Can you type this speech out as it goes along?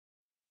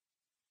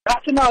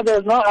Up to now,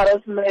 there's no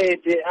arrest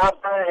made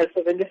after a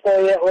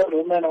 74-year-old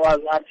woman was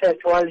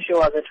attacked while she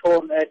was at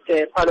home at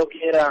Parlock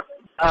area.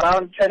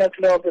 Around 10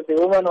 o'clock, the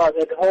woman was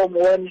at home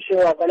when she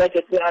was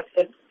allegedly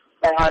attacked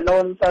by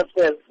unknown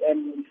suspects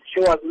and she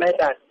was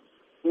murdered.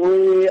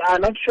 We are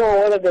not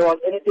sure whether there was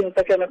anything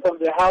taken from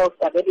the house,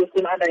 but that is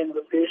still under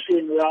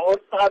investigation. We are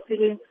also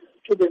appealing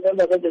to the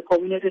members of the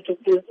community to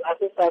please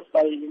assist us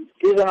by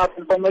giving us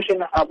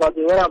information about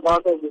the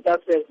whereabouts of the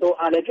suspects who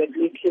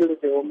allegedly killed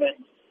the woman.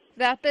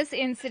 That this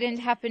incident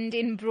happened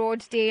in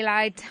broad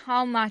daylight,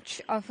 how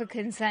much of a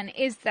concern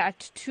is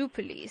that to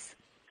police?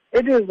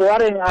 It is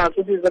worrying us.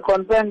 It is a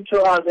concern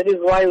to us. That is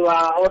why we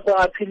are also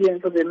appealing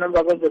to the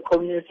members of the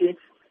community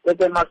that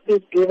they must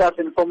please give us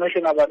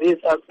information about these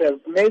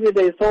suspects. Maybe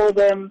they saw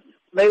them,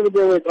 maybe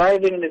they were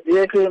driving in the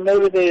vehicle,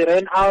 maybe they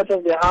ran out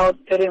of the house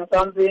carrying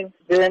something.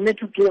 They need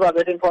to give us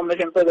that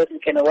information so that we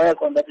can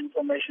work on that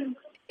information.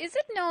 Is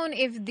it known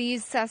if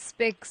these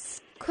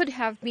suspects could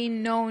have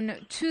been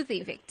known to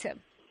the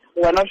victim?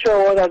 We are not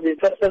sure whether the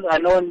suspects are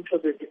known to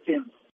the victim.